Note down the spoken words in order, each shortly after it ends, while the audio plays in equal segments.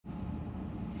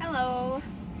Hello,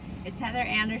 it's Heather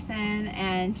Anderson,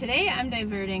 and today I'm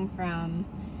diverting from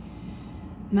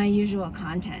my usual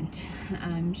content.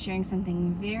 I'm sharing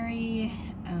something very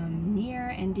near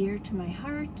and dear to my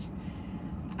heart.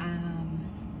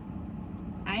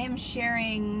 I am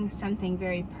sharing something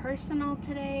very personal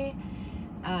today,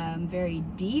 very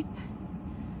deep.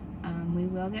 We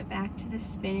will get back to the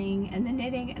spinning and the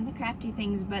knitting and the crafty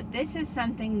things, but this is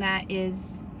something that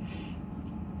is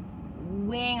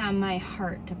weighing on my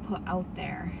heart to put out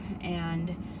there,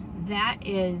 and that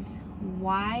is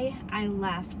why I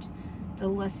left the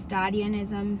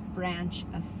Laestadianism branch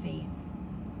of faith.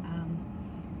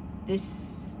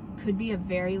 This could be a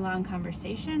very long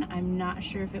conversation. I'm not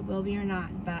sure if it will be or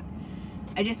not, but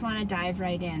I just want to dive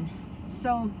right in.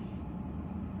 So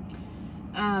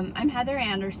I'm Heather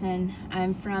Anderson.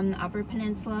 I'm from the Upper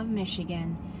Peninsula of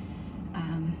Michigan.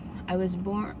 I was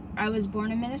born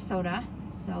in Minnesota,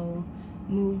 so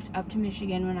moved up to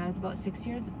Michigan when I was about 6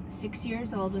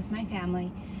 years old with my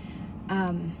family.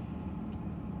 And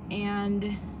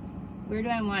where do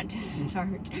I want to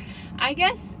start? I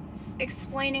guess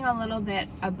explaining a little bit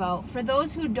about, for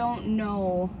those who don't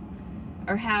know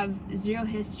or have zero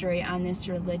history on this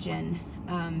religion,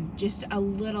 just a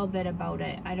little bit about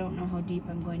it. I don't know how deep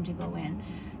I'm going to go in.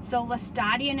 So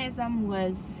Laestadianism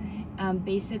was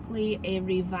basically a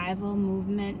revival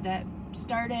movement that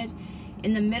started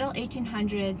in the middle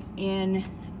 1800s in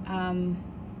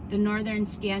the northern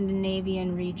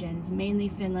Scandinavian regions, mainly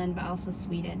Finland, but also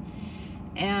Sweden.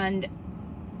 And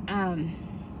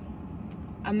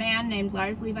a man named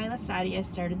Lars Levi Laestadius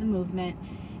started the movement,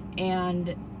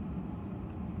 and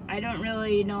I don't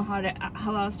really know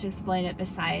how else to explain it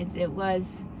besides it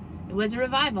was a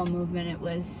revival movement. It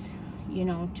was, you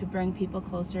know, to bring people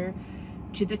closer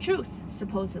to the truth,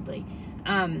 supposedly.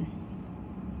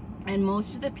 And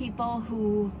most of the people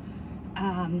who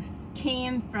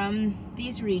came from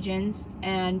these regions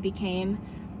and became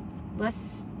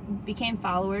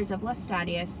followers of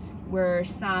Laestadius were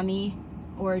Sami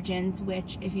origins,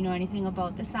 which, if you know anything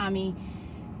about the Sami,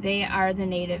 they are the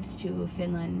natives to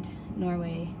Finland,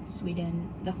 Norway,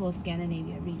 Sweden, the whole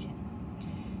Scandinavia region.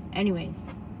 Anyways,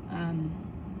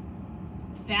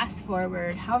 fast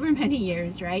forward however many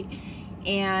years, right?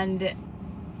 And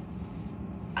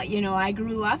you know, I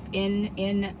grew up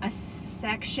in a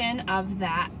section of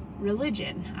that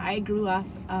religion. I grew up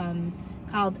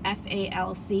called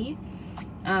FALC.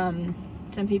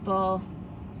 Some people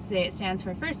say it stands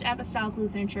for First Apostolic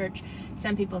Lutheran Church.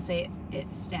 Some people say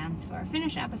it stands for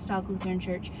Finnish Apostolic Lutheran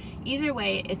Church. Either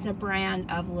way, it's a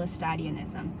brand of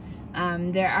Laestadianism.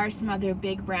 There are some other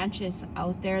big branches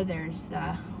out there. There's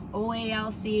the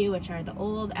OALC, which are the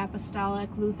Old Apostolic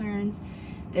Lutherans.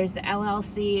 There's the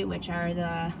LLC, which are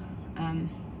the,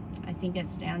 I think it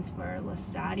stands for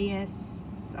Laestadius,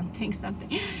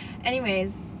 something.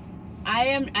 Anyways,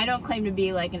 I don't claim to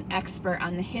be like an expert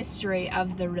on the history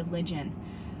of the religion.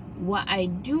 What I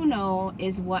do know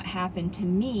is what happened to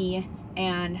me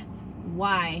and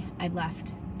why I left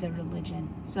the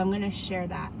religion. So I'm going to share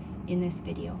that in this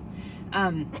video.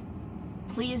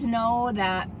 Please know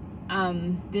that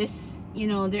this, you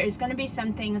know, there's going to be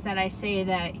some things that I say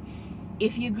that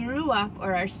if you grew up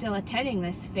or are still attending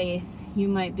this faith, you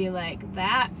might be like,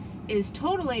 that is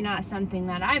totally not something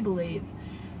that I believe.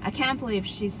 I can't believe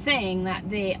she's saying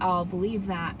that they all believe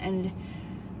that. And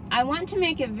I want to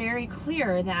make it very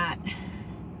clear that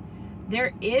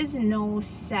there is no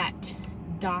set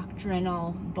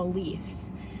doctrinal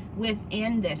beliefs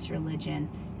within this religion.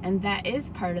 And that is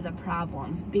part of the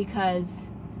problem, because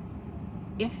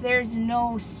if there's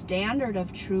no standard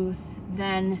of truth,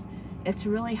 then it's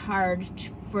really hard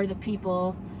for the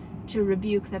people to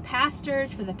rebuke the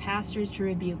pastors, for the pastors to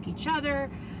rebuke each other.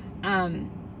 You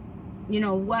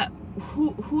know,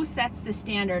 who sets the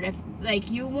standard? If, like,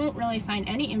 you won't really find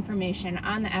any information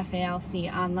on the FALC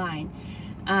online.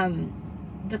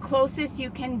 The closest you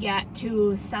can get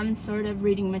to some sort of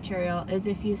reading material is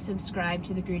if you subscribe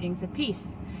to the Greetings of Peace.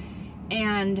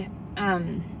 And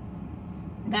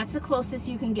that's the closest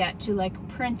you can get to, like,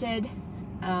 printed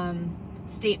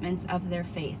statements of their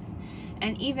faith.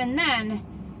 And even then,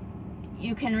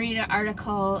 you can read an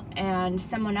article and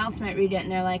someone else might read it and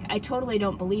they're like, I totally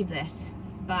don't believe this,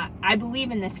 but I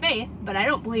believe in this faith, but I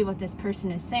don't believe what this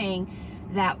person is saying,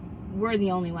 that we're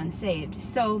the only ones saved.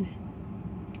 So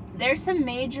there's some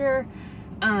major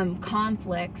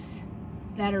conflicts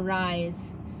that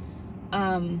arise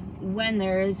when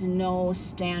there is no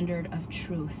standard of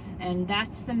truth, and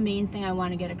that's the main thing I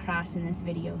want to get across in this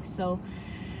video. So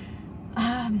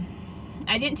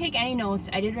I didn't take any notes.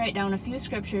 I did write down a few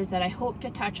scriptures that I hope to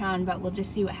touch on, but we'll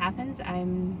just see what happens.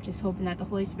 I'm just hoping that the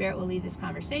Holy Spirit will lead this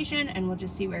conversation, and we'll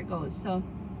just see where it goes. So,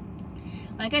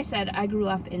 like I said, I grew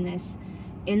up in the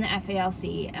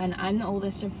FALC, and I'm the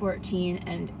oldest of 14,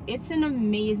 and it's an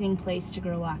amazing place to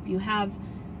grow up. You have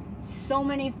so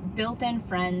many built-in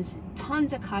friends,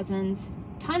 tons of cousins,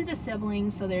 tons of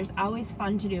siblings, so there's always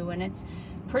fun to do, and it's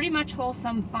pretty much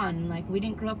wholesome fun. Like, we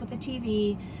didn't grow up with a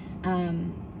TV.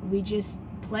 We just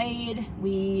played.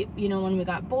 We, you know, when we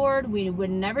got bored, we would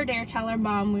never dare tell our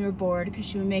mom we were bored, because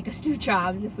she would make us do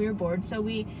jobs if we were bored. So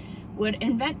we would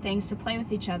invent things to play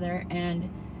with each other, and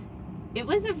it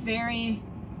was a very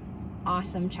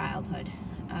awesome childhood.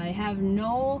 I have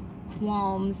no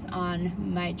qualms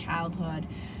on my childhood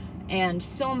and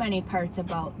so many parts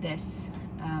about this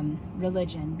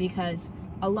religion, because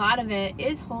a lot of it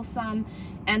is wholesome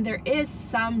and there is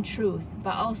some truth,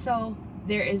 but also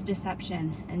there is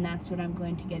deception, and that's what I'm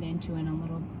going to get into in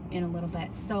a little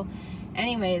bit. So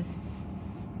anyways,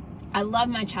 I love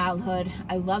my childhood.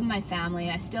 I love my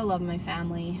family. I still love my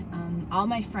family. All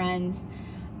my friends.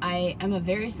 I'm a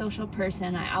very social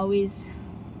person. I always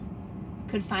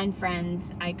could find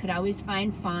friends. I could always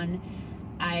find fun.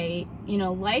 You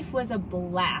know, life was a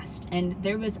blast, and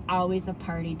there was always a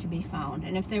party to be found.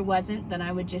 And if there wasn't, then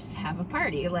I would just have a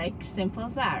party, like, simple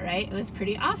as that, right? It was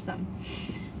pretty awesome.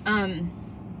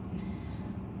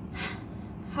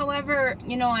 However,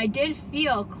 you know, I did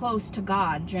feel close to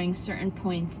God during certain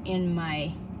points in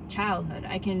my childhood.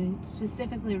 I can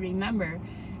specifically remember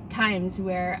times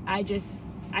where I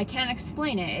can't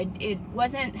explain it. It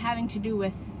wasn't having to do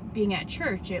with being at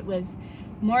church. It was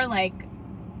more like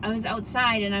I was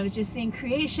outside and I was just seeing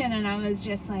creation, and I was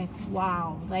just like,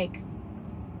 wow. Like,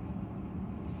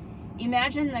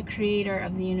 imagine the creator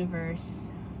of the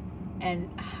universe and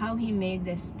how he made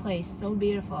this place so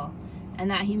beautiful, and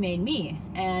that he made me,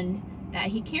 and that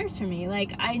he cares for me.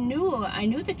 Like, I knew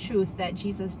the truth that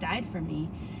Jesus died for me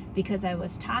because I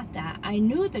was taught that. I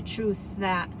knew the truth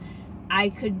that I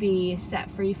could be set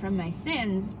free from my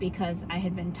sins because I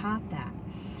had been taught that.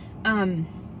 And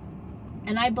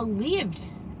I believed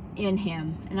in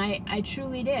him, and I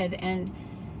truly did, and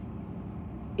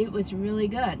it was really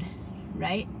good,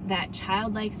 right? That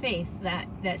childlike faith,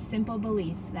 that simple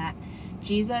belief that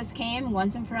Jesus came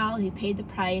once and for all, he paid the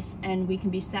price, and we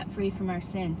can be set free from our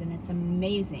sins, and it's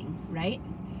amazing, right?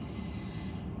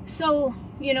 So,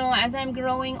 you know, as I'm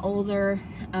growing older,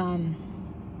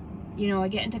 you know, I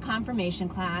get into confirmation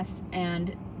class, and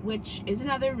which is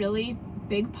another really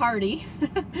big party.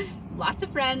 Lots of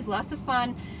friends, lots of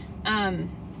fun.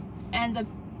 And the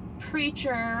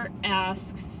preacher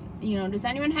asks, you know, does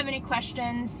anyone have any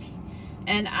questions?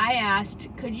 And I asked,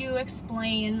 could you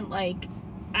explain, like,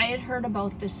 I had heard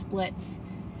about the splits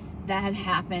that had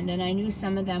happened, and I knew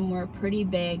some of them were a pretty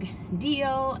big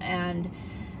deal, and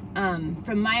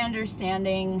from my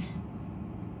understanding,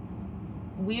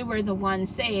 we were the ones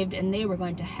saved and they were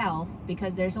going to hell,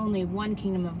 because there's only one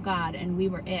kingdom of God and we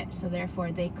were it, so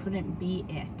therefore they couldn't be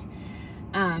it.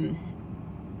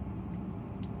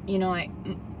 You know,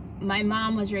 my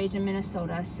mom was raised in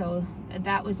Minnesota, so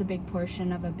that was a big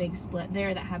portion of a big split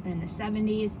there that happened in the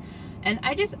 70s. And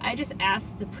I just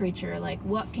asked the preacher, like,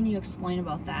 what can you explain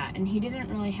about that? And he didn't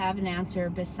really have an answer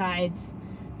besides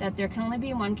that there can only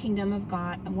be one kingdom of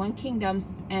God, one kingdom,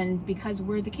 and because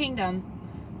we're the kingdom,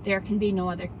 there can be no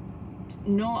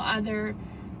other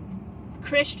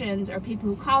Christians or people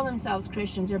who call themselves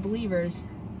Christians or believers.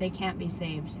 They can't be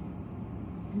saved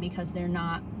because they're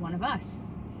not one of us.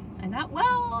 I thought,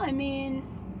 well, I mean,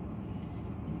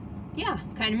 yeah,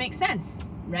 kind of makes sense,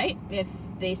 right? If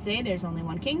they say there's only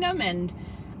one kingdom, and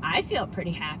I feel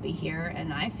pretty happy here,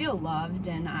 and I feel loved,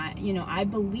 and I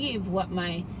believe what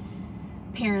my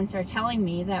parents are telling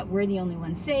me, that we're the only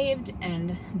ones saved,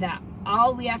 and that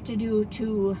all we have to do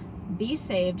to be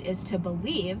saved is to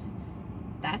believe.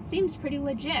 That seems pretty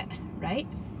legit, right?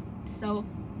 So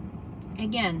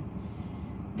again,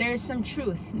 there's some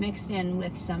truth mixed in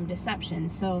with some deception.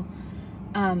 So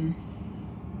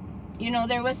you know,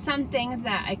 there was some things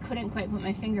that I couldn't quite put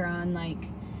my finger on, like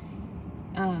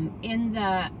in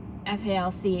the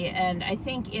FALC, and I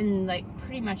think in like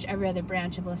pretty much every other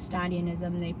branch of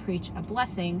Laestadianism, they preach a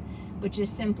blessing, which is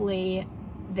simply,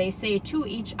 they say to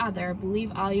each other,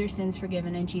 believe all your sins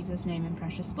forgiven in Jesus' name and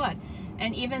precious blood.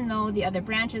 And even though the other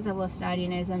branches of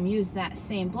Laestadianism use that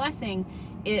same blessing,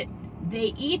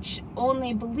 they each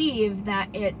only believe that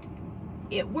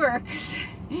it works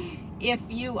if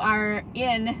you are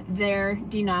in their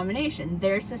denomination,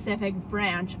 their specific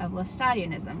branch of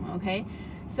Laestadianism, okay?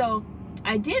 So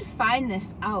I did find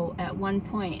this out at one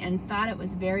point and thought it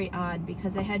was very odd,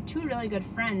 because I had two really good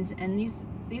friends, and these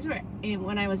were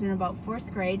when I was in about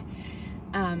 4th grade,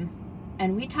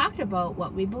 and we talked about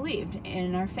what we believed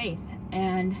in our faith.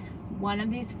 And one of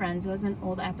these friends was an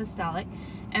old apostolic,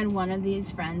 and one of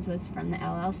these friends was from the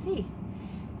LLC.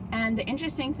 And the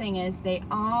interesting thing is,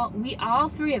 we all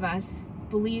three of us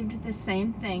believed the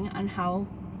same thing on how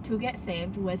to get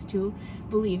saved, was to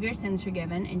believe your sins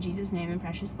forgiven in Jesus' name and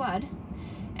precious blood.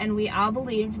 And we all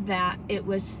believed that it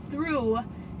was through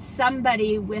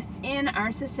somebody within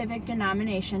our specific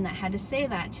denomination that had to say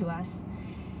that to us.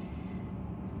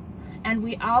 And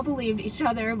we all believed each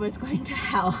other was going to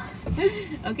hell.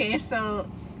 Okay, so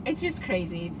it's just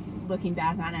crazy looking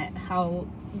back on it, how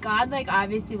God, like,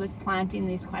 obviously was planting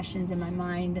these questions in my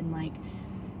mind and, like,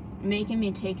 making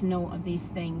me take note of these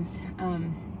things.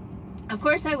 Of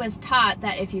course, I was taught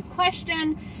that if you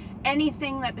question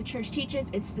anything that the church teaches,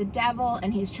 it's the devil,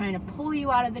 and he's trying to pull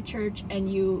you out of the church,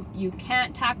 and you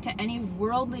can't talk to any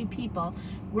worldly people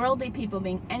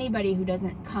being anybody who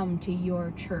doesn't come to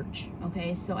your church.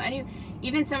 Okay, so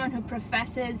even someone who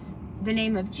professes the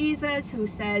name of Jesus, who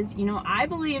says, you know, I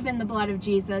believe in the blood of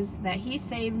Jesus, that he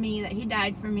saved me, that he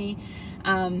died for me,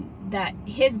 that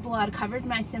his blood covers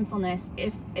my sinfulness,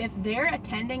 if they're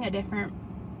attending a different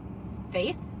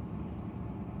faith,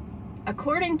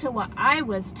 according to what I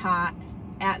was taught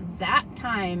at that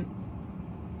time,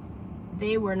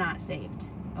 they were not saved.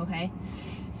 Okay,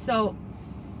 so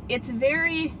it's a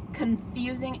very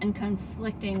confusing and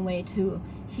conflicting way to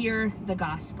hear the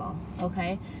gospel,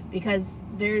 okay, because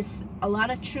there's a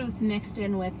lot of truth mixed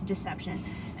in with deception,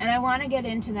 and I want to get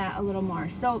into that a little more.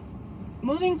 So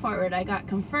moving forward, I got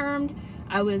confirmed.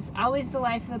 I was always the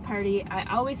life of the party.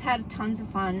 I always had tons of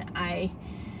fun.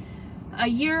 A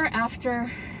year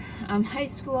after high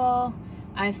school,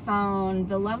 I found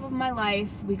the love of my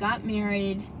life. We got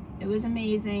married. It was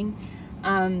amazing.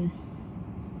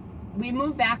 We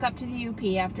moved back up to the UP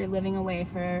after living away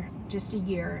for just a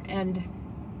year, and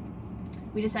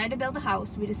we decided to build a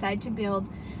house. We decided to build,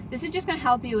 this is just going to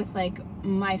help you with, like,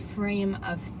 my frame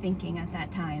of thinking at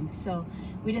that time. So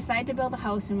we decided to build a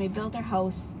house, and we built our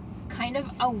house kind of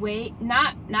away,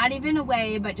 not even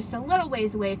away, but just a little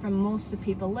ways away from most of the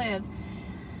people live.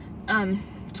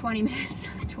 20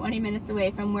 minutes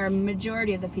away from where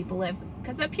majority of the people live,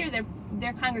 because up here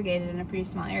they're congregated in a pretty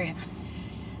small area.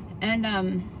 And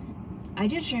I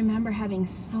just remember having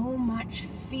so much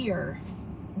fear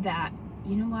that,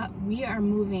 you know what, we are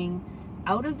moving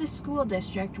out of the school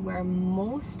district where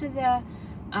most of the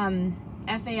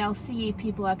FALC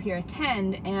people up here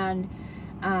attend, and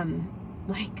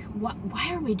like,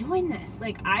 why are we doing this?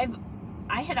 Like, I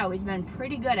had always been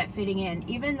pretty good at fitting in,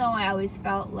 even though I always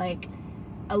felt like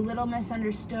a little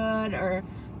misunderstood, or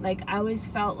like I always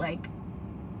felt like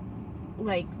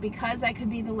because I could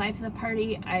be the life of the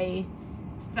party, I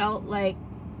felt like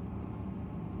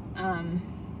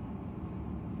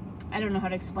I don't know how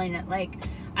to explain it. Like,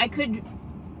 I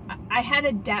had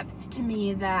a depth to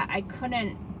me that I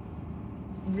couldn't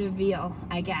reveal,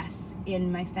 I guess,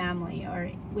 in my family or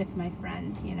with my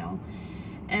friends, you know.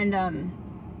 And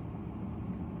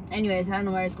anyways, I don't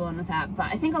know where I was going with that, but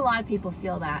I think a lot of people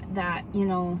feel that, you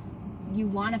know, you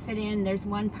want to fit in. There's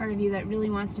one part of you that really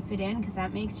wants to fit in because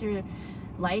that makes your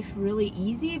life really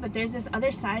easy, but there's this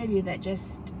other side of you that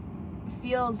just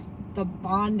feels the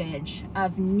bondage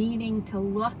of needing to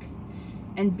look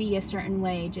and be a certain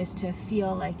way just to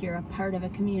feel like you're a part of a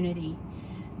community.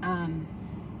 I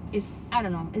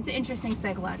don't know, it's an interesting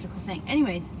psychological thing.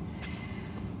 Anyways,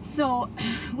 so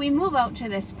we move out to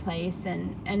this place,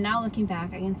 and now looking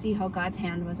back, I can see how God's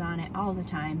hand was on it all the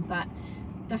time. But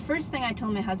the first thing I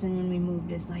told my husband when we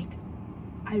moved is, like,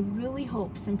 I really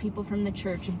hope some people from the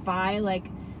church buy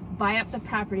up the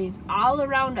properties all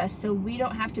around us so we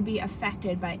don't have to be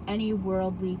affected by any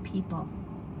worldly people.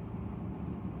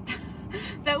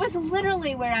 That was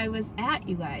literally where I was at,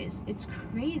 you guys. It's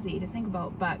crazy to think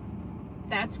about, but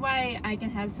that's why I can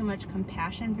have so much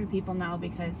compassion for people now,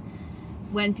 because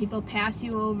when people pass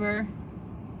you over,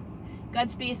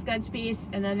 God's peace,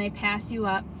 and then they pass you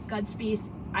up, God's peace,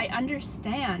 I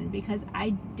understand, because I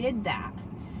did that.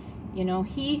 You know,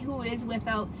 he who is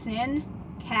without sin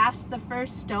cast the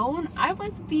first stone. I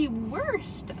was the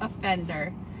worst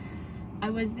offender.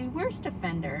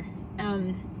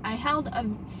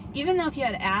 Even though if you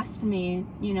had asked me,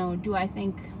 you know, do I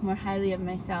think more highly of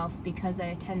myself because I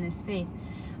attend this faith,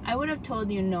 I would have told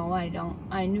you, no, I don't.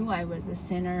 I knew I was a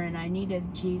sinner and I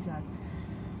needed Jesus.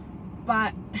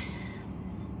 But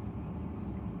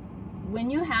when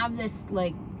you have this,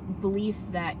 like, belief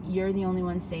that you're the only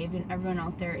one saved and everyone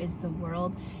out there is the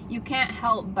world, you can't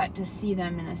help but to see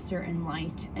them in a certain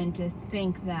light and to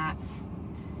think that,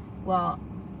 well,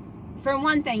 for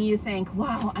one thing, you think,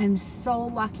 wow, I'm so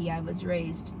lucky I was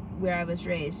raised where I was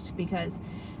raised, because,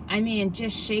 I mean,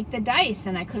 just shake the dice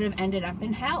and I could have ended up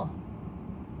in hell.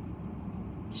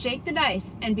 Shake the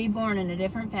dice and be born in a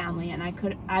different family and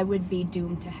I would be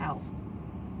doomed to hell.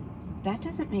 That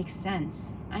doesn't make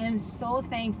sense. I am so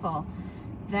thankful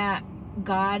that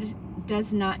God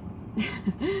does not,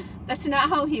 that's not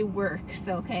how he works,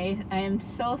 okay? I am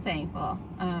so thankful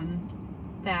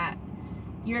that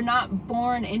you're not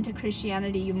born into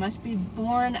Christianity. You must be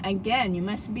born again. You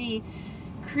must be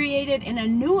created in a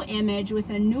new image with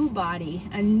a new body,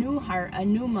 a new heart, a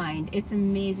new mind. It's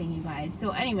amazing, you guys. So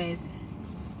anyways,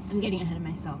 I'm getting ahead of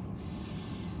myself.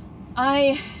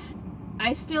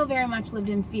 I still very much lived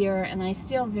in fear, and I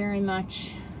still very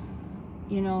much,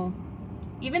 you know,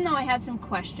 even though I had some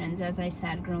questions, as I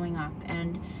said, growing up,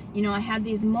 and, you know, I had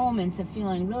these moments of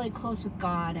feeling really close with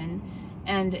God, and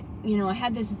you know, I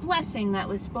had this blessing that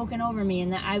was spoken over me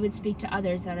and that I would speak to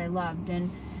others that I loved.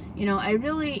 And, you know, I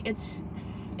really, it's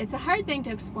a hard thing to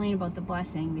explain about the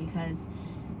blessing, because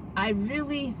I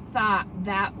really thought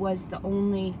that was the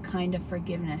only kind of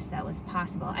forgiveness that was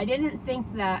possible. I didn't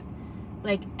think that,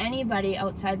 like, anybody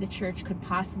outside the church could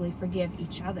possibly forgive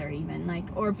each other, even, like,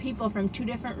 or people from two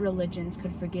different religions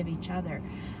could forgive each other.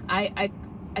 I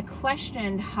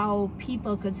questioned how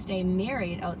people could stay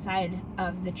married outside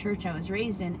of the church I was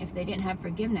raised in if they didn't have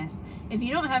forgiveness. If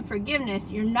you don't have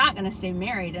forgiveness, you're not going to stay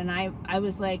married. And I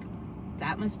was like,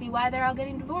 that must be why they're all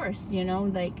getting divorced, you know,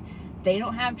 like, they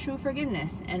don't have true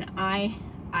forgiveness. And I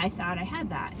thought I had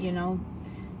that, you know,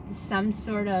 some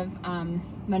sort of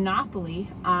monopoly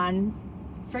on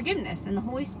forgiveness and the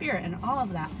Holy Spirit and all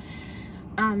of that.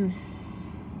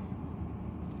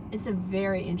 It's a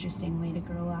very interesting way to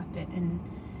grow up, and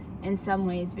in some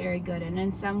ways very good, and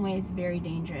in some ways very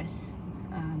dangerous.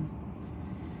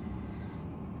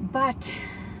 But,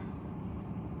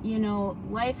 you know,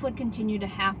 life would continue to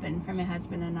happen for my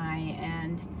husband and I,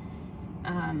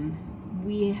 and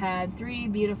we had 3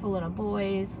 beautiful little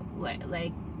boys.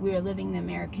 Like, we were living the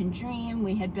American dream.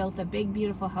 We had built a big,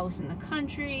 beautiful house in the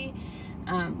country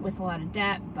with a lot of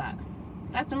debt, but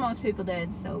that's what most people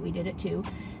did, so we did it too.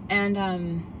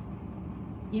 And,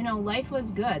 you know, life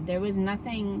was good. There was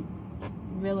nothing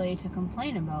really to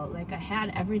complain about. Like, I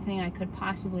had everything I could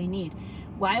possibly need.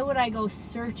 Why would I go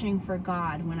searching for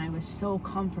God when I was so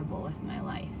comfortable with my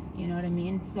life? You know what I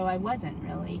mean? So I wasn't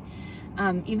really.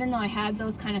 Even though I had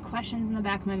those kind of questions in the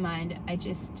back of my mind,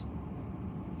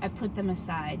 I put them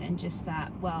aside and just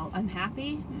thought, well, I'm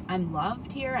happy. I'm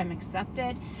loved here. I'm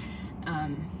accepted.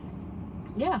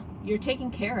 Yeah, you're taken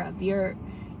care of. Your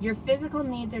physical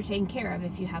needs are taken care of.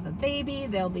 If you have a baby,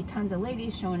 there'll be tons of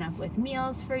ladies showing up with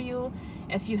meals for you.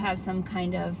 If you have some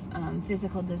kind of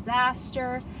physical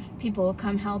disaster, people will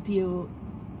come help you.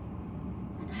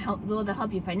 They'll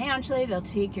help you financially. They'll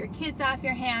take your kids off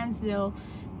your hands. They'll,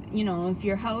 you know, if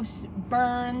your house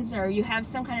burns or you have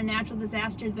some kind of natural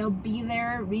disaster, they'll be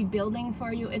there rebuilding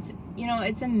for you. It's, you know,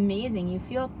 it's amazing. You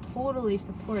feel totally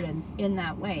supported in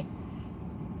that way.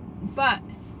 But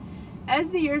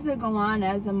as the years that go on,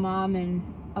 as a mom and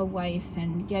a wife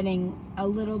and getting a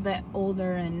little bit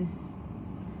older, and,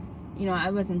 you know, I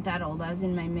wasn't that old. I was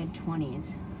in my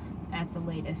mid-20s at the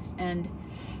latest. And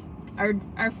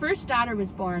our first daughter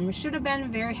was born, which should have been a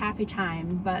very happy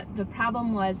time, but the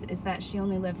problem is that she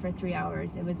only lived for 3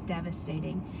 hours. It was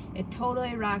devastating. It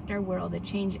totally rocked our world. It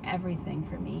changed everything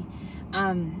for me.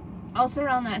 Also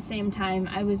around that same time,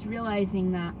 I was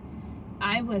realizing that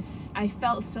I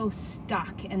felt so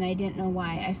stuck, and I didn't know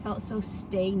why. I felt so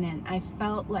stagnant. I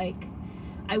felt like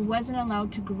I wasn't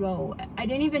allowed to grow. I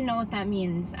didn't even know what that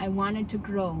means. I wanted to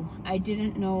grow. I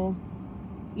didn't know,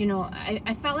 you know,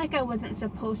 I felt like I wasn't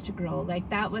supposed to grow. Like,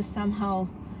 that was somehow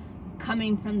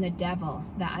coming from the devil,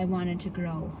 that I wanted to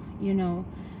grow, you know,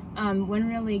 when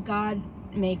really God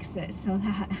makes it so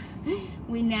that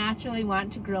we naturally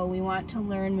want to grow. We want to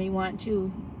learn. We want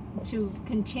to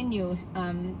continue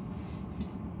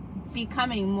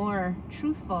becoming more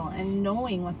truthful and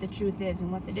knowing what the truth is and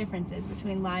what the difference is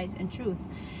between lies and truth.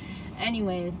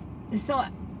 Anyways, so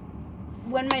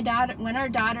when our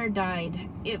daughter died,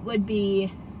 it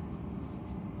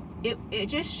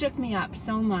just shook me up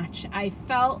so much. I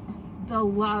felt the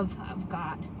love of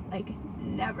God like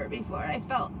never before. I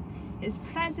felt his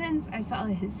presence. I felt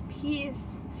his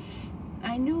peace.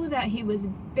 I knew that he was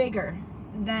bigger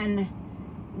than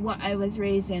what I was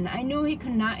raised in. I knew he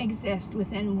could not exist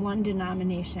within one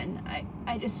denomination.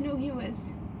 I just knew he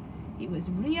was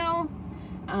real.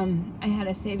 I had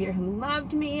a Savior who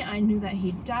loved me. I knew that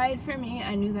he died for me.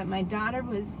 I knew that my daughter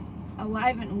was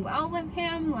alive and well with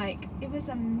him. Like, it was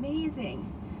amazing.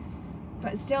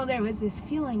 But still, there was this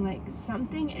feeling like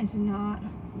something is not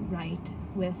right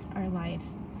with our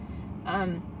lives.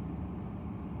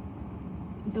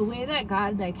 The way that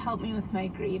God, like, helped me with my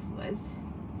grief was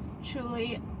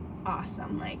truly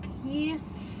awesome. Like, he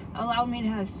allowed me to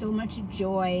have so much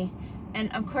joy,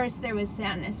 and of course there was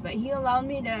sadness, but he allowed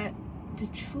me to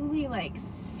truly, like,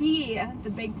 see the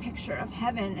big picture of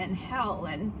heaven and hell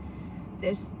and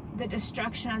the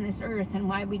destruction on this earth, and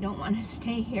why we don't want to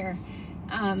stay here,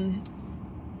 and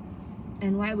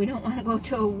why we don't want to go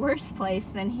to a worse place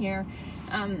than here.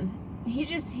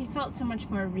 He felt so much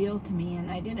more real to me, and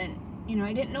I didn't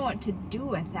know what to do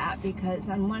with that, because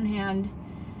on one hand,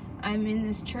 I'm in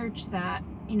this church that,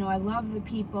 I love the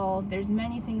people. There's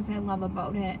many things I love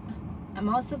about it. I'm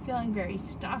also feeling very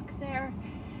stuck there.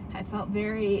 I felt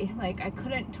very, like, I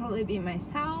couldn't totally be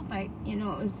myself. It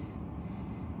was,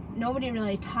 nobody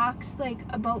really talks, like,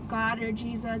 about God or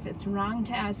Jesus. It's wrong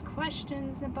to ask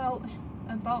questions about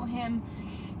him.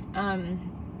 And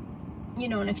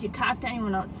if you talk to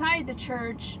anyone outside the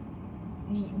church,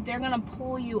 they're gonna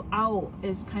pull you out,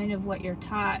 is kind of what you're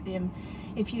taught. And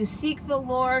if you seek the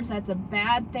Lord, that's a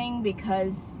bad thing,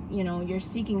 because you're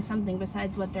seeking something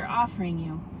besides what they're offering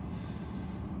you.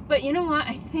 But you know what,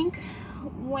 I think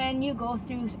when you go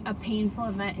through a painful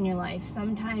event in your life,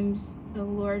 sometimes the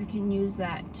Lord can use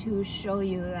that to show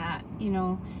you that,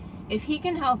 if he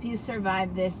can help you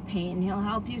survive this pain, he'll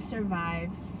help you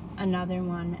survive another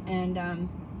one. And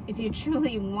if you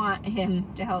truly want him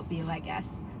to help you, I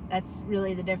guess that's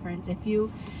really the difference. If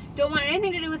you don't want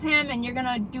anything to do with him, and you're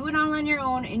gonna do it all on your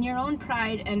own, in your own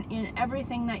pride, and in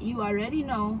everything that you already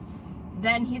know,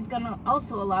 then he's gonna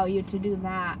also allow you to do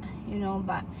that,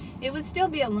 but it would still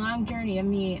be a long journey of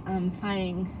me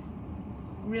finding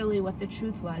really what the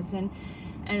truth was.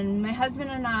 And my husband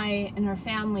and I and our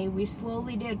family, we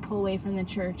slowly did pull away from the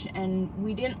church, and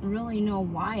we didn't really know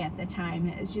why at the time.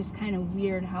 It's just kind of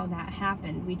weird how that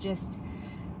happened. We just,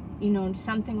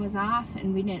 something was off,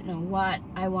 and we didn't know what.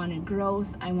 I wanted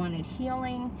growth. I wanted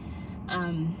healing.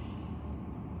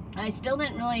 I still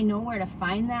didn't really know where to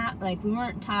find that. Like, we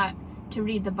weren't taught to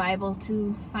read the Bible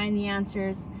to find the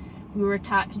answers. We were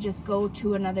taught to just go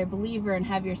to another believer and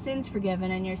have your sins forgiven,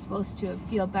 and you're supposed to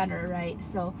feel better, right?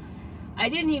 So I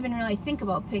didn't even really think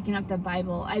about picking up the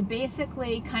Bible. I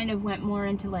basically kind of went more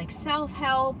into, like,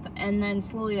 self-help, and then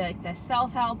slowly, like, the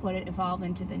self-help would evolve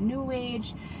into the New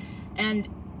Age, and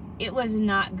it was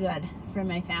not good for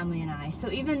my family and I. So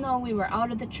even though we were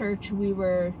out of the church, we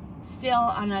were still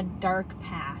on a dark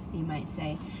path, you might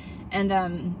say.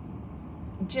 And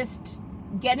just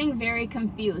getting very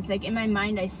confused. Like, in my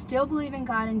mind, I still believe in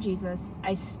God and Jesus.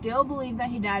 I still believe that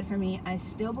he died for me. I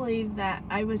still believe that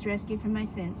I was rescued from my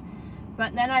sins.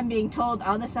 But then I'm being told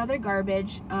all this other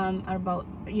garbage about,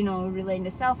 relating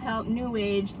to self-help, New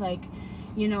Age, like,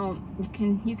 you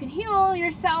can heal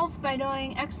yourself by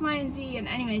doing X, Y, and Z. And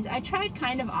anyways, I tried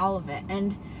kind of all of it.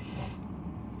 And,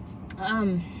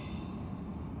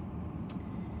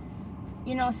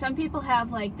 some people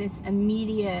have, like, this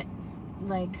immediate,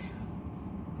 like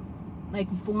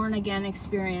born again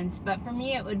experience, but for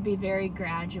me it would be very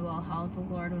gradual how the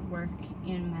Lord would work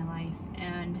in my life.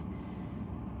 And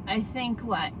I think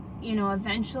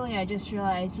eventually I just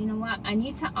realized, I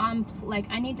need to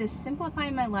I need to simplify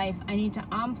my life. I need to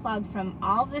unplug from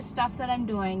all this stuff that I'm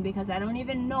doing, because I don't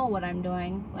even know what I'm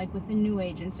doing, like with the New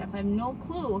Age and stuff. I have no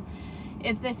clue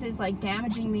if this is, like,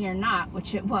 damaging me or not,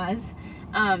 which it was.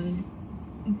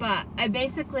 But I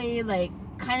basically, like,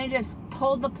 kind of just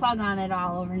pulled the plug on it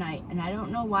all overnight, and I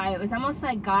don't know why. It was almost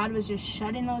like God was just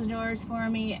shutting those doors for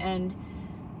me, and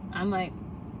I'm like,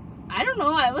 I don't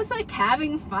know, I was, like,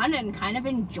 having fun and kind of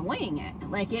enjoying it.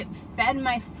 Like, it fed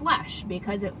my flesh,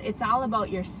 because it's all about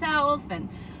yourself and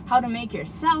how to make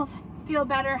yourself feel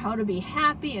better, how to be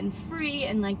happy and free,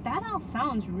 and, like, that all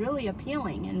sounds really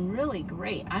appealing and really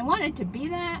great. I wanted to be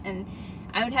that, and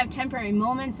I would have temporary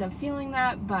moments of feeling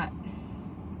that, but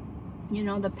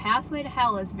the pathway to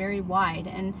hell is very wide,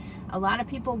 and a lot of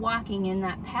people walking in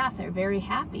that path are very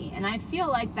happy. And I feel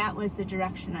like that was the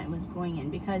direction I was going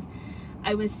in, because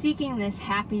I was seeking this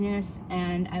happiness,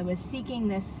 and I was seeking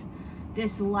this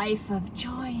life of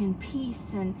joy and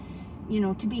peace, and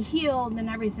to be healed and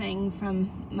everything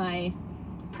from my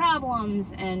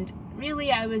problems. And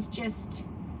really, I was just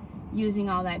using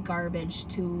all that garbage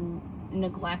to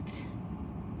neglect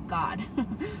God.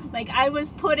 Like, I was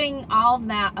putting all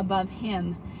that above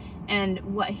him and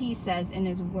what he says in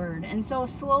his word. And so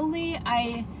slowly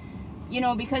I,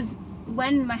 because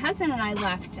when my husband and I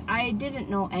left, I didn't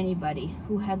know anybody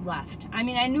who had left. I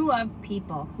mean, I knew of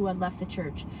people who had left the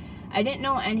church. I didn't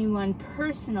know anyone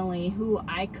personally who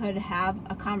I could have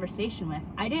a conversation with.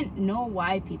 I didn't know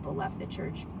why people left the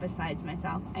church besides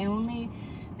myself. I only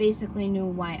basically knew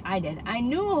why I did. I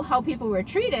knew how people were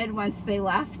treated once they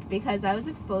left because I was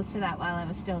exposed to that while I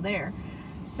was still there.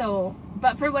 So,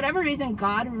 but for whatever reason,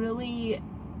 God really,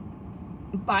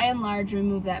 by and large,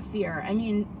 removed that fear. I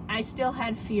mean, I still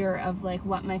had fear of like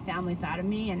what my family thought of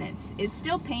me, and it's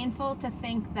still painful to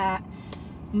think that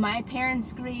my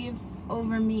parents grieve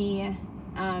over me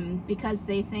because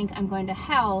they think I'm going to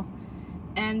hell,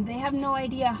 and they have no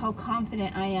idea how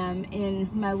confident I am in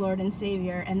my Lord and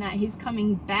Savior and that he's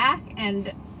coming back,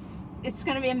 and it's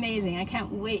going to be amazing. I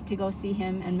can't wait to go see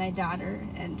him and my daughter,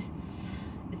 and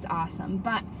it's awesome.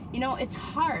 But you know, it's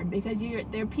hard because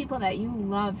they're people that you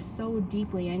love so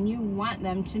deeply, and you want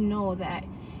them to know that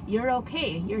you're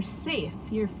okay, you're safe,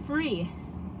 you're free,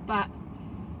 but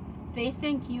they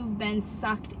think you've been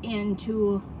sucked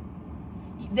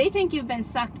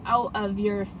out of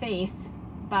your faith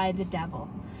by the devil,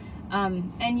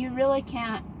 and you really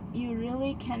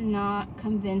cannot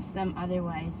convince them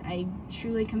otherwise. I'm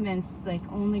truly convinced like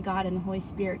only God and the Holy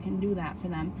Spirit can do that for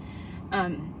them.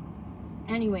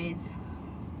 Anyways,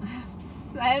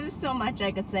 I have so much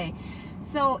I could say.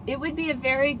 So it would be a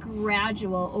very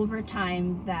gradual over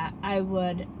time that I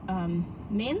would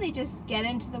mainly just get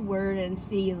into the Word and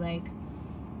see like,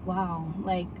 wow,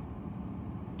 like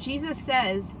Jesus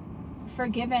says,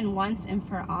 forgiven once and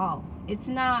for all. It's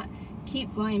not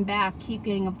keep going back, keep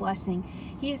getting a blessing.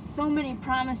 He has so many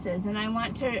promises, and I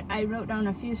wrote down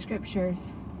a few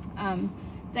scriptures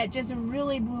that just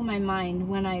really blew my mind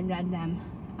when I read them.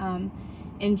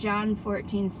 In John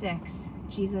 14:6,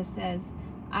 Jesus says,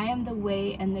 I am the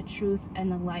way and the truth and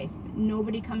the life.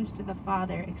 Nobody comes to the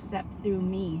Father except through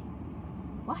me.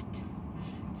 What?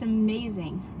 It's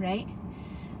amazing, right?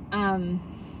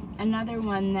 Another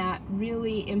one that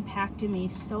really impacted me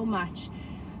so much,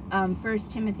 1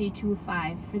 Timothy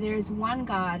 2:5, for there is one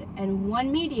God and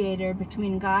one mediator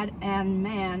between God and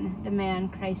man, the man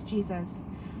Christ Jesus.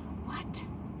 What?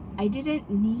 I didn't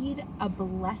need a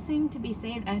blessing to be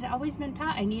saved. I had always been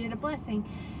taught I needed a blessing,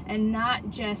 and not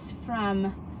just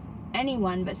from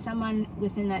anyone, but someone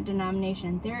within that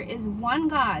denomination. There is one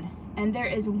God, and there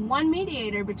is one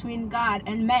mediator between God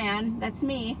and man, that's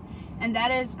me, and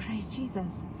that is Christ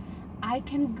Jesus. I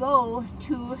can go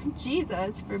to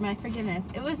Jesus for my forgiveness.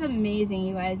 It was amazing,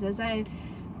 you guys, as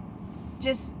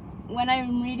when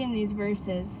I'm reading these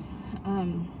verses.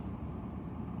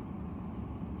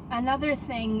 Another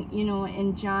thing, you know,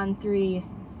 in John 3,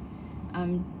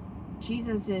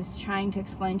 Jesus is trying to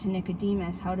explain to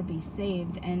Nicodemus how to be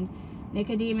saved, and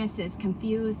Nicodemus is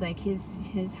confused, like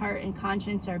his heart and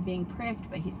conscience are being pricked,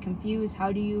 but he's confused.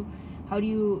 How do you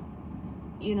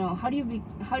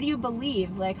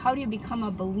believe? Like, how do you become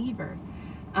a believer?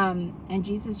 And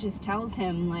Jesus just tells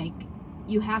him, like,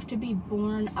 you have to be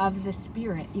born of the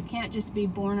Spirit. You can't just be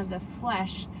born of the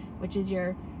flesh, which is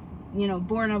your,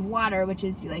 born of water, which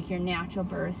is like your natural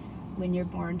birth when you're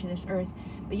born to this earth.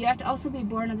 But you have to also be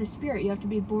born of the Spirit. You have to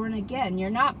be born again. You're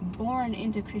not born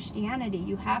into Christianity.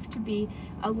 You have to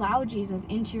allow Jesus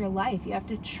into your life. You have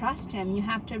to trust him. You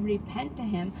have to repent to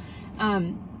him.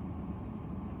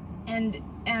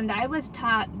 And I was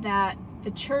taught that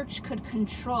the church could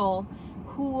control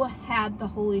who had the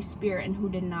Holy Spirit and who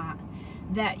did not.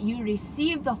 That you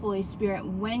received the Holy Spirit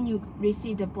when you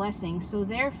received a blessing. So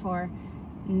therefore,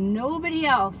 nobody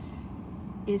else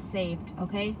is saved,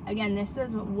 okay? Again, this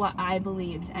is what I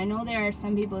believed. I know there are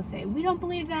some people who say, we don't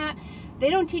believe that.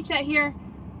 They don't teach that here.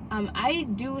 I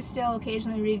do still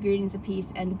occasionally read Greetings of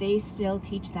Peace, and they still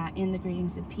teach that in the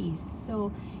Greetings of Peace.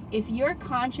 So if your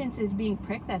conscience is being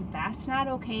pricked that that's not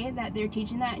okay, that they're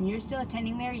teaching that, and you're still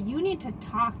attending there, you need to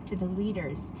talk to the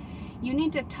leaders. You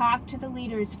need to talk to the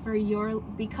leaders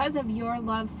because of your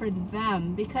love for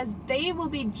them, because they will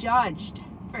be judged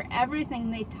for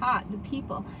everything they taught the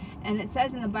people. And it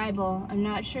says in the Bible, I'm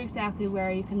not sure exactly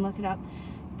where, you can look it up,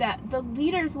 that the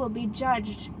leaders will be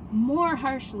judged more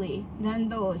harshly than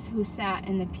those who sat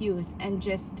in the pews and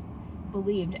just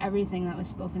believed everything that was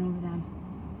spoken over them.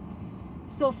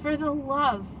 So for the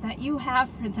love that you have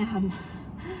for them,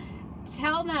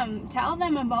 tell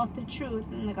them about the truth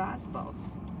and the gospel.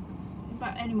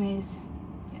 But anyways,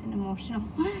 getting emotional.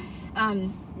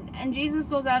 And Jesus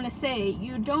goes on to say,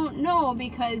 you don't know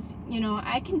because,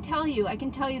 I can tell you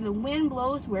the wind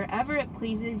blows wherever it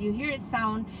pleases. You hear its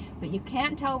sound, but you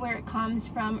can't tell where it comes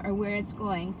from or where it's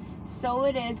going. So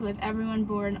it is with everyone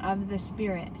born of the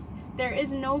Spirit. There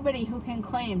is nobody who can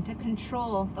claim to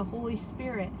control the Holy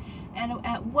Spirit. And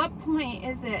at what point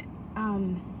is it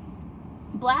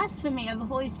blasphemy of the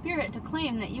Holy Spirit to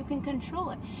claim that you can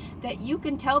control it, that you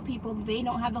can tell people they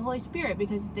don't have the Holy Spirit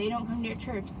because they don't come to your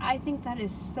church? I think that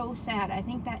is so sad. I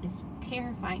think that is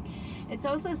terrifying. It's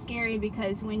also scary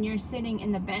because when you're sitting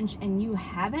in the bench and you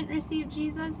haven't received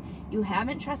Jesus, you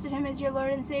haven't trusted him as your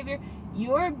Lord and Savior,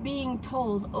 you're being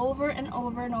told over and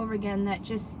over and over again that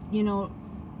just, you know,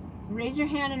 raise your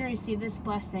hand and receive this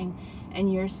blessing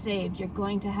and you're saved, you're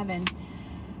going to heaven.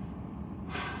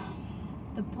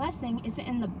 The blessing isn't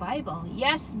in the Bible.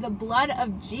 Yes, the blood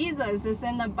of Jesus is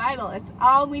in the Bible. It's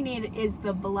all we need is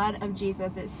the blood of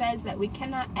Jesus. It says that we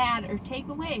cannot add or take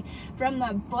away from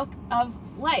the book of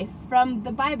life, from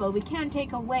the Bible. We can't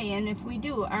take away, and if we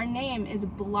do, our name is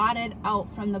blotted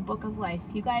out from the book of life.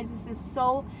 You guys, this is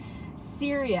so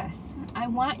serious. I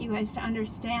want you guys to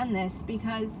understand this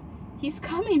because he's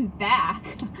coming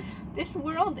back. This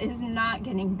world is not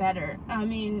getting better. I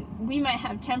mean, we might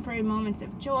have temporary moments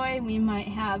of joy. We might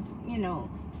have, you know,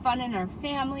 fun in our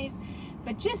families.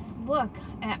 But just look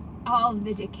at all of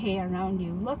the decay around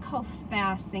you. Look how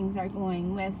fast things are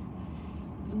going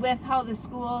with how the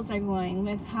schools are going,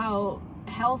 with how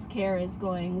healthcare is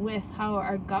going, with how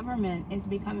our government is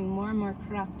becoming more and more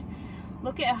corrupt.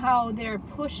 Look at how they're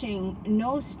pushing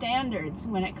no standards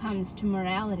when it comes to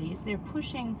moralities. They're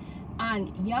pushing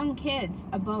on young kids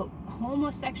about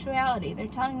homosexuality. They're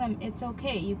telling them it's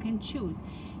okay, you can choose,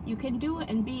 you can do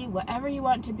and be whatever you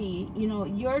want to be. You know,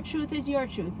 your truth is your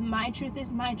truth, my truth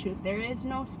is my truth. There is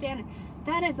no standard.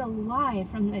 That is a lie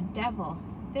from the devil.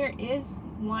 There is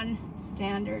one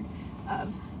standard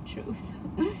of truth,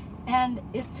 and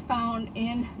it's found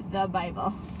in the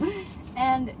Bible.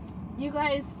 And you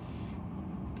guys,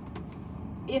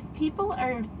 if people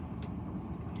are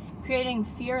creating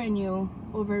fear in you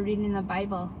over reading the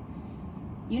Bible,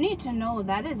 you need to know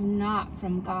that is not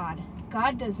from God.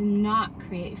 God does not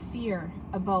create fear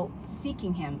about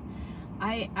seeking him.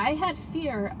 I had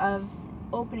fear of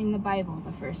opening the Bible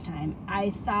the first time. I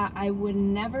thought I would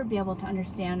never be able to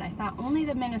understand. I thought only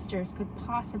the ministers could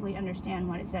possibly understand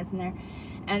what it says in there.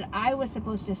 And I was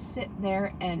supposed to sit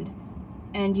there and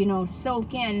you know,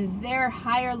 soak in their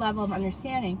higher level of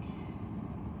understanding.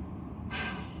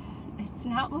 It's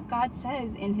not what God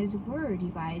says in his word,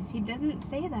 you guys. He doesn't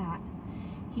say that.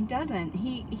 He doesn't.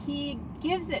 He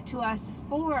gives it to us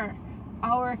for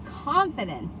our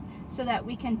confidence so that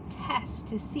we can test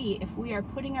to see if we are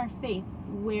putting our faith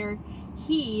where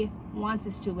he wants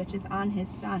us to, which is on his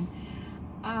son.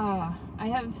 I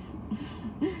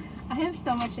have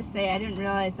so much to say. I didn't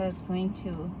realize I was going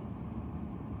to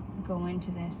go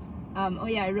into this. Oh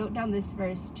yeah, I wrote down this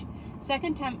verse,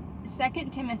 2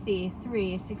 Timothy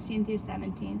 3:16 through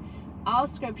 17. All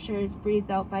scripture is breathed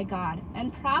out by God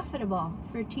and profitable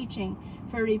for teaching,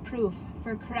 for reproof,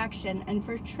 for correction, and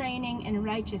for training in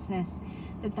righteousness,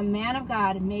 that the man of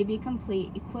God may be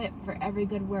complete, equipped for every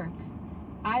good work.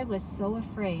 I was so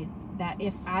afraid that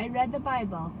if I read the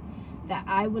Bible, that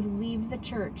I would leave the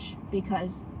church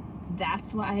because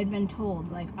that's what I had been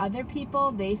told. Like other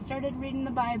people, they started reading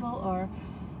the Bible, or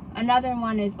another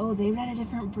one is, oh, they read a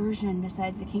different version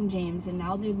besides the King James and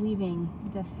now they're leaving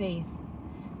the faith.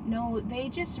 No, they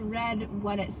just read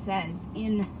what it says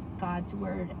in God's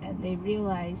word and they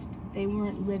realized they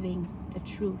weren't living the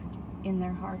truth in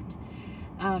their heart.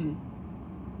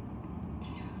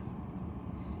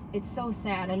 It's so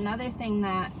sad. Another thing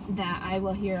that I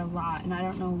will hear a lot, and I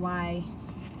don't know why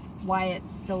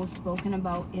it's so spoken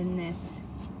about in this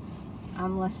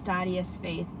Laestadia's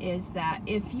faith, is that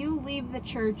if you leave the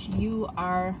church, you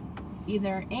are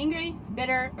either angry,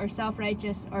 bitter, or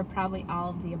self-righteous, or probably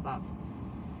all of the above.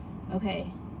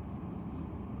 Okay,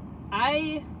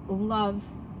 I love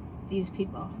these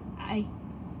people. I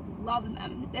love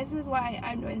them. This is why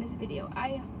I'm doing this video.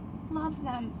 I love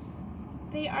them.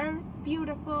 They are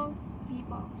beautiful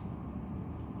people.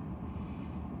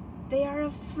 They are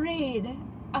afraid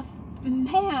of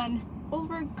man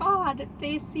over God.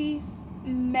 They see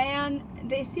man,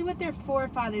 they see what their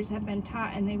forefathers have been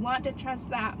taught, and they want to trust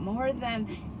that more than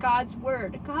God's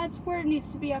word. God's word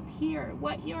needs to be up here.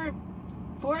 What your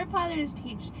forefathers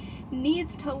teach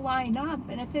needs to line up,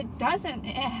 and if it doesn't,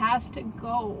 it has to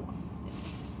go.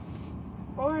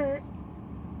 Or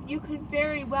you could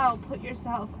very well put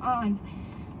yourself on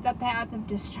the path of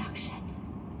destruction.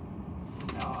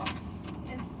 Oh,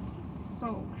 it's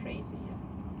so crazy.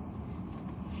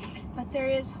 But there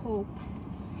is hope.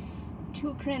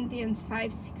 2 Corinthians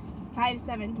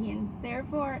 5:17.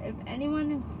 Therefore, if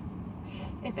anyone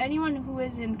who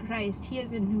is in Christ, he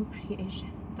is a new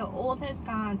creation. The old has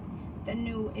gone, the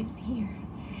new is here.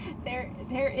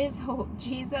 there is hope.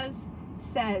 Jesus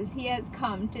says he has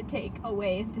come to take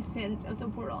away the sins of the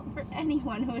world for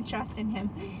anyone who would trust in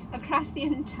him across the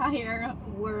entire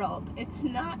world. It's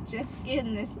not just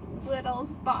in this little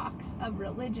box of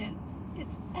religion.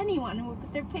 It's anyone who will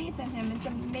put their faith in him. It's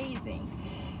amazing.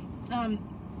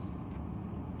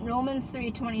 Romans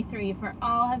 3:23, for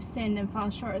all have sinned and fall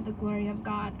short of the glory of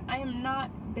God. I am not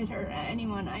bitter at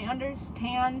anyone. I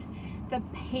understand the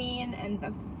pain and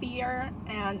the fear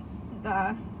and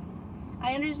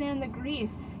I understand the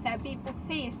grief that people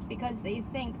face because they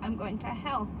think I'm going to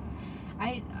hell.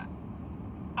 I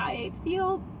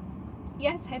feel,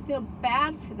 yes, I feel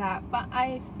bad for that, but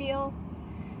I feel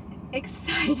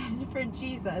excited for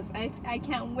Jesus. I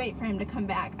can't wait for him to come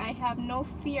back. I have no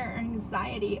fear or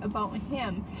anxiety about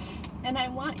him, and I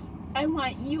want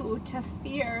you to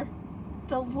fear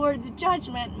the Lord's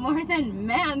judgment more than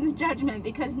man's judgment,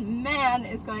 because man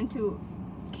is going to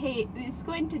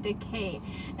decay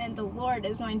and the Lord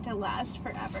is going to last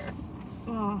forever.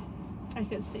 Oh, I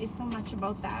could say so much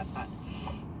about that, but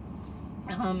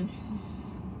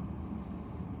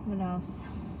what else?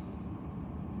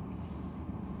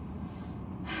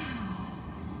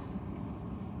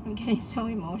 I'm getting so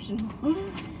emotional.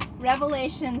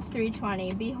 Revelations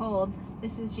 3:20, behold,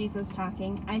 this is Jesus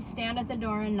talking, I stand at the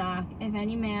door and knock. If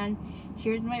any man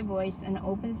hears my voice and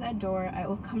opens that door, I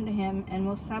will come to him and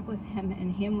will sup with him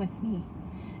and him with me.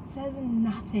 It says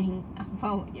nothing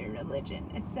about your religion.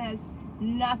 It says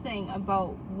nothing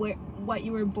about what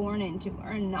you were born into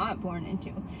or not born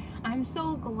into. I'm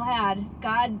so glad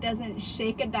God doesn't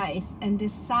shake a dice and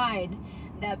decide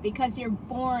that because you're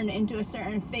born into a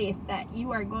certain faith that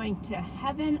you are going to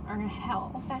heaven or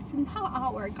hell. That's not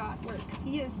how our God works.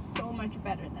 He is so much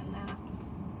better than that.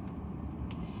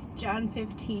 John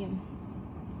 15.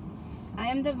 I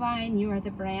am the vine, you are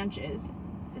the branches.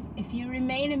 If you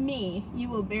remain in me, you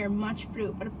will bear much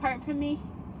fruit. But apart from me,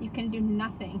 you can do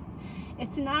nothing.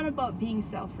 It's not about being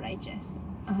self-righteous.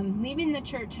 Leaving the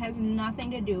church has nothing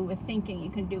to do with thinking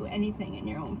you can do anything in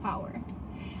your own power.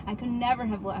 I could never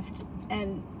have left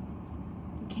and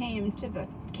came to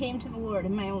the Lord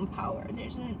in my own power.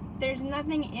 There's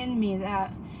nothing in me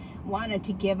that wanted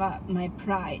to give up my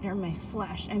pride or my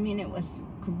flesh. I mean, it was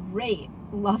great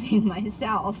loving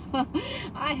myself.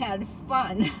 I had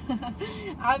fun.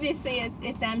 Obviously,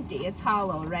 it's empty. It's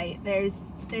hollow, right? There's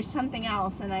something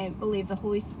else, and I believe the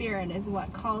Holy Spirit is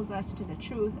what calls us to the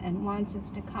truth and wants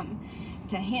us to come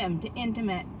to him, to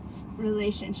intimate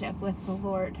relationship with the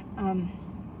Lord.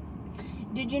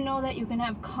 Did you know that you can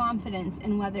have confidence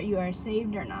in whether you are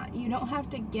saved or not? You don't have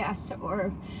to guess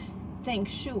or think,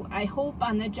 shoot, I hope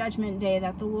on the judgment day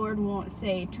that the Lord won't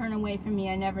say, turn away from me,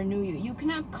 I never knew you. You can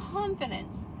have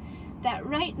confidence that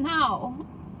right now,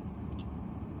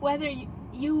 whether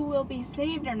you will be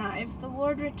saved or not, if the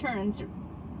Lord returns,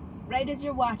 right as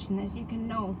you're watching this, you can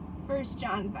know. 1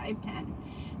 John 5:10.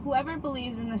 Whoever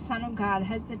believes in the Son of God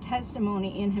has the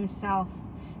testimony in himself.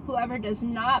 Whoever does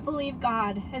not believe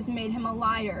God has made him a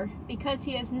liar, because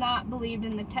he has not believed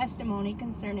in the testimony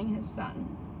concerning his Son.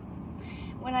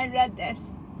 When I read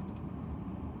this,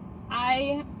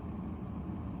 I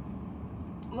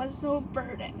was so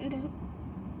burdened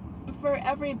for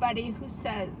everybody who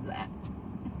says that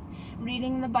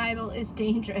reading the Bible is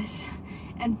dangerous,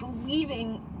 and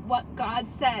believing what God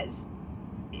says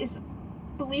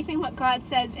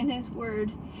in his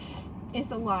word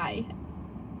is a lie.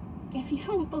 If you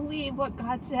don't believe what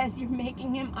God says, you're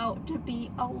making him out to be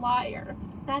a liar.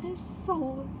 That is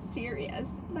so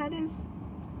serious. That is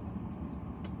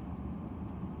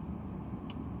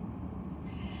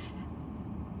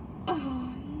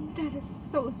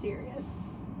so serious.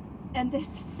 And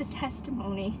this is the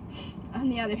testimony. On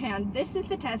the other hand, this is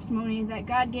the testimony that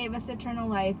God gave us eternal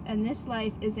life, and this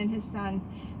life is in his Son.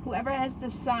 Whoever has the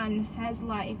Son has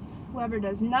life. Whoever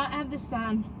does not have the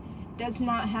Son does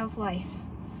not have life.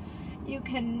 You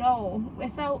can know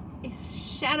without a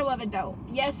shadow of a doubt.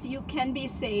 Yes, you can be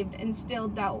saved and still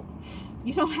doubt.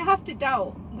 You don't have to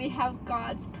doubt. We have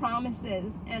God's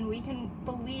promises, and we can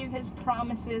believe his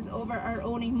promises over our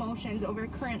own emotions, over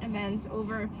current events,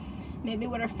 over maybe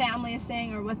what our family is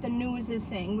saying or what the news is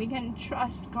saying. We can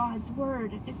trust God's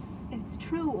word. It's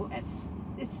true.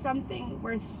 It's something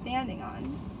worth standing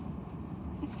on.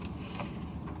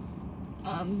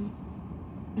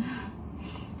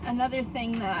 Another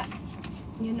thing that,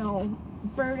 you know,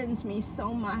 burdens me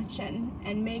so much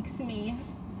and makes me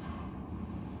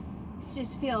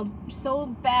just feel so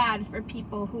bad for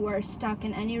people who are stuck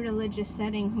in any religious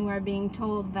setting, who are being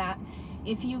told that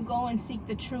if you go and seek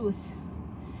the truth,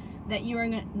 that you are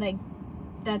gonna,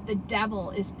 that the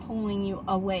devil is pulling you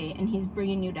away and he's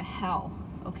bringing you to hell.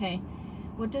 Okay,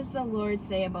 What does the Lord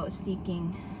say about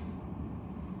seeking?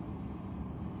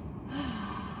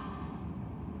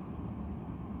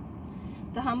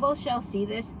 The humble shall see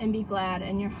this and be glad,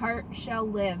 and your heart shall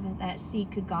live that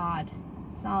seek God.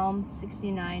 Psalm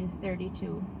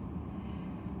 69:32.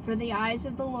 For the eyes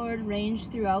of the Lord range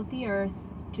throughout the earth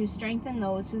to strengthen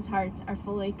those whose hearts are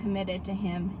fully committed to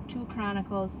him. 2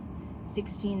 Chronicles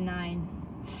 16:9.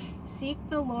 Seek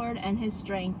the Lord and his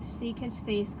strength. Seek his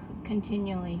face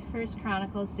continually. 1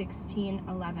 Chronicles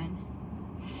 16:11.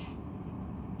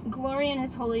 Glory in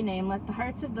his holy name. Let the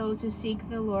hearts of those who seek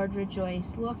the Lord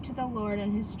rejoice. Look to the Lord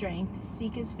and his strength.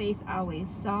 Seek his face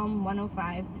always. Psalm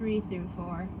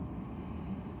 105:3-4.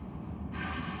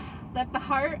 Let the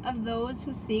heart of those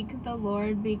who seek the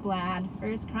Lord be glad.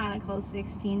 1 Chronicles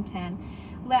 16:10.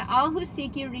 Let all who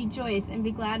seek you rejoice and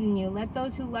be glad in you. Let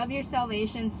those who love your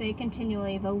salvation say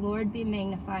continually, the Lord be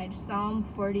magnified. Psalm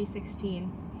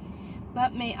 40:16.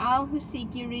 But may all who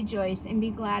seek you rejoice and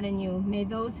be glad in you. May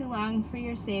those who long for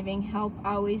your saving help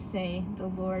always say, the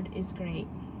Lord is great.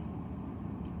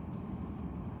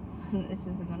 This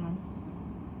is a good one.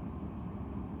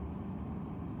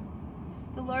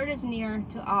 The Lord is near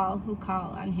to all who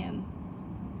call on him.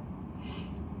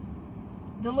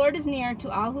 The Lord is near to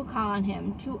all who call on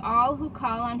him, to all who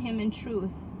call on him in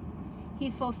truth. He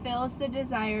fulfills the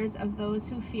desires of those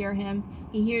who fear him.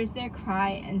 He hears their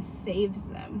cry and saves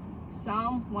them.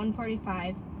 Psalm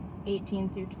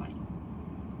 145:18-20.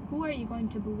 Who are you going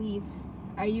to believe?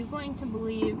 Are you going to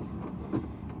believe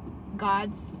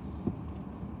God's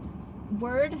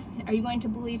word? Are you going to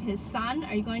believe his son?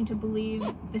 Are you going to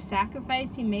believe the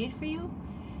sacrifice he made for you?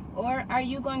 Or are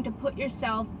you going to put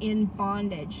yourself in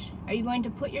bondage? Are you going to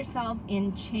put yourself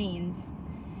in chains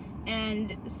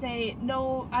and say,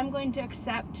 no, I'm going to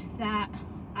accept that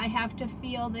I have to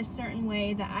feel this certain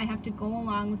way, that I have to go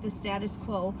along with the status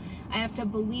quo. I have to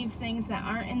believe things that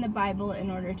aren't in the Bible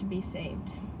in order to be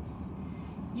saved.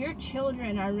 Your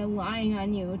children are relying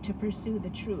on you to pursue the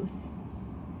truth.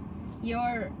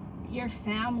 Your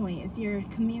families, your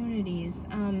communities,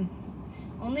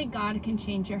 only God can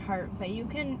change your heart, but you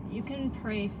can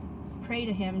pray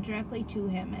to him, directly to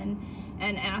him,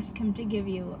 and ask him to give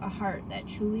you a heart that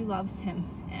truly loves him,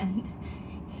 and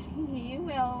he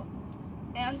will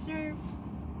answer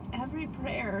every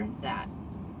prayer that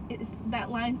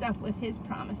lines up with his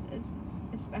promises,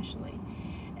 especially.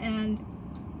 And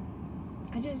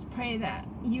I just pray that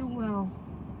you will,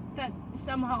 that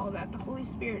somehow that the Holy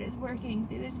Spirit is working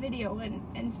through this video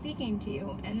and speaking to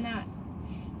you, and that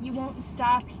you won't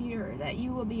stop here, that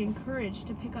you will be encouraged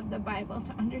to pick up the Bible,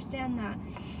 to understand that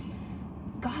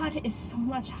God is so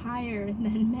much higher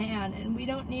than man, and we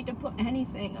don't need to put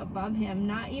anything above him,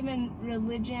 not even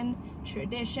religion,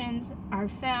 traditions, our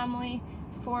family,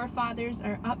 forefathers,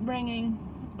 our upbringing,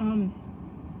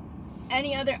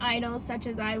 any other idols, such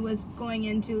as I was going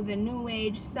into, the New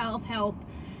Age, self-help,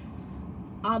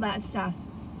 all that stuff.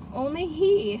 Only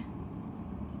he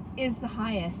is the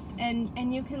highest,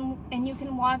 and you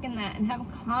can walk in that and have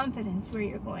confidence where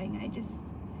you're going. I just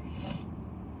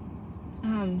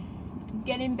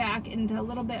getting back into a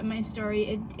little bit of my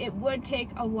story, it would take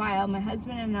a while. My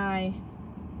husband and I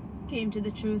came to the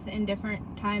truth in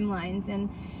different timelines, and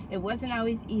it wasn't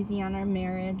always easy on our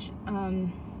marriage,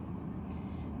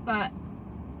 but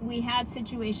we had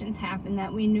situations happen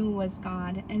that we knew was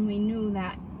God, and we knew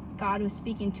that God was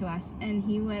speaking to us, and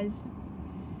he was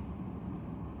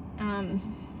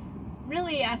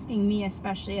really asking me,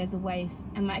 especially as a wife,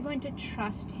 am I going to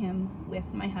trust him with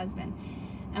my husband?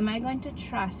 Am I going to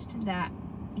trust that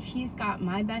he's got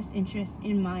my best interest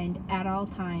in mind at all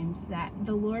times, that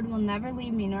the Lord will never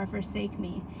leave me nor forsake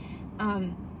me?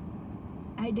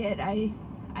 I did. I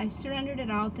surrendered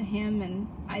it all to him, and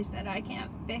I said, I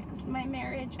can't fix my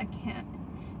marriage, I can't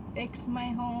fix my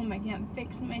home, I can't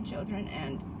fix my children,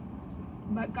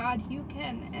 but God, you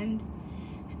can.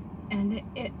 And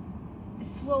it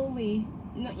slowly,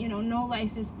 you know, no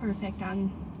life is perfect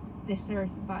on this earth,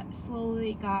 but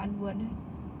slowly God would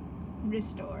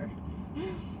restore.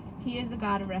 He is a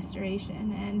God of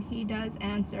restoration, and he does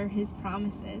answer his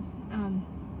promises.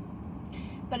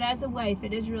 But as a wife,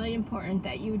 it is really important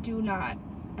that you do not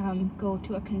go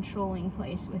to a controlling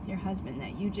place with your husband,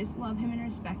 that you just love him and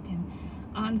respect him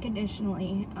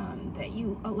unconditionally, that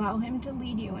you allow him to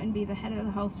lead you and be the head of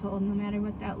the household, no matter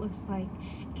what that looks like.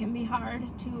 It can be hard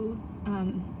to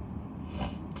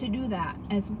do that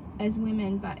as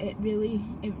women, but it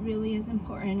really is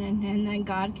important, and then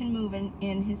God can move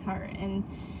in his heart, and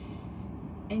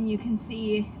you can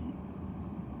see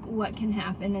what can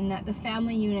happen, and that the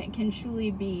family unit can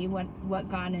truly be what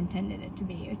God intended it to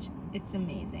be, which it's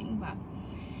amazing. But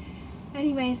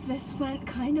Anyways, this went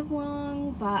kind of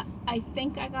long, but I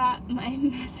think I got my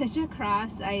message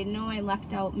across. I know I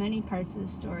left out many parts of the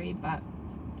story, but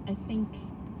I think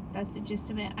that's the gist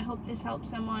of it. I hope this helps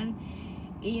someone.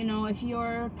 You know, if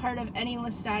you're part of any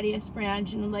Laestadius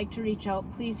branch and would like to reach out,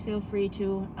 please feel free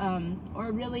to,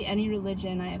 or really any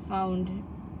religion. I have found,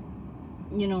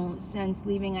 you know, since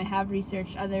leaving, I have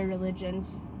researched other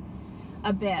religions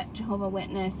a bit, Jehovah's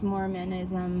Witness,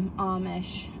 Mormonism,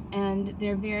 Amish, and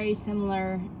they're very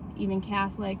similar, even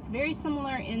Catholics, very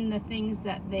similar in the things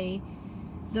that the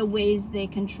ways they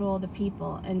control the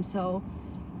people. And so,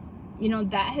 you know,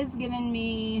 that has given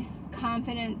me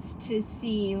confidence to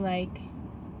see, like,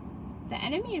 the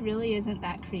enemy really isn't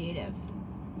that creative.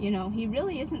 You know, he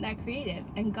really isn't that creative,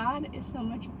 and God is so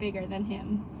much bigger than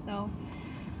him. So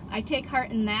I take heart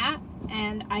in that,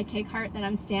 and I take heart that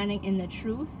I'm standing in the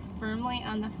truth, firmly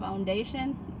on the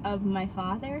foundation of my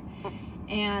Father.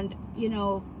 And, you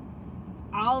know,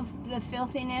 all of the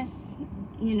filthiness,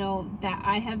 you know, that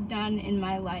I have done in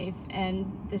my life,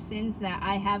 and the sins that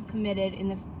I have committed in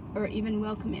the, or even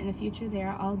will commit in the future, they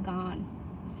are all gone,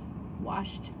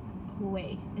 washed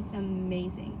away. It's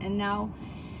amazing. And now,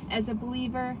 as a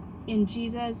believer in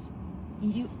Jesus,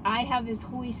 I have his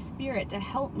Holy Spirit to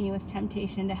help me with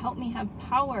temptation, to help me have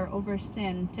power over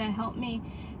sin, to help me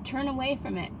turn away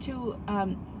from it, to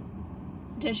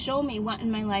show me what in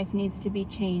my life needs to be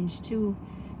changed, to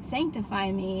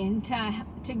sanctify me, and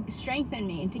to strengthen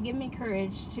me, and to give me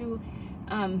courage, to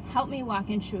help me walk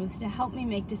in truth, to help me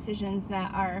make decisions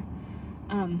that are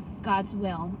God's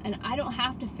will. And I don't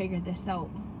have to figure this out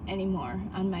anymore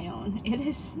on my own. It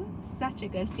is such a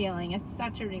good feeling. It's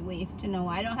such a relief to know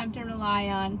I don't have to rely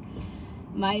on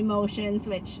my emotions,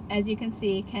 which, as you can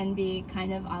see, can be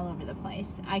kind of all over the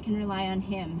place. I can rely on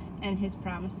him and his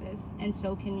promises, and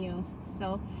so can you.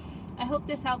 So I hope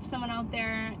this helps someone out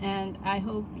there, and I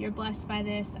hope you're blessed by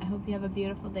this. I hope you have a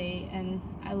beautiful day, and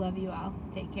I love you all.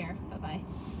 Take care. Bye-bye.